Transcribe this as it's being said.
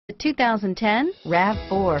2010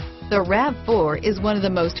 RAV4. The RAV4 is one of the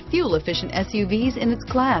most fuel-efficient SUVs in its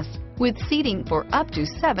class, with seating for up to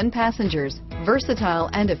 7 passengers.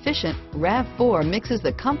 Versatile and efficient, RAV4 mixes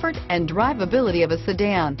the comfort and drivability of a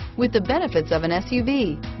sedan with the benefits of an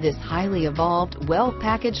SUV. This highly evolved,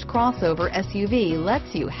 well-packaged crossover SUV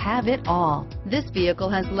lets you have it all. This vehicle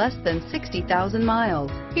has less than 60,000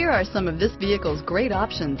 miles. Here are some of this vehicle's great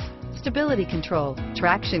options: stability control,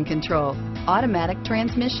 traction control, automatic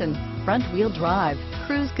transmission, front-wheel drive,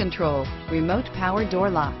 cruise control, remote power door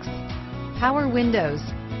locks, power windows,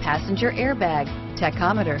 passenger airbag,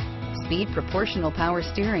 tachometer, speed proportional power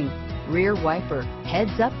steering, rear wiper,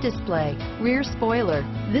 heads-up display, rear spoiler.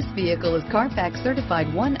 This vehicle is CARFAX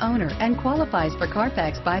certified one owner and qualifies for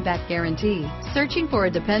CARFAX buyback guarantee. Searching for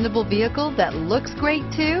a dependable vehicle that looks great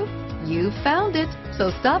too? You found it, so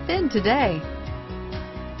stop in today.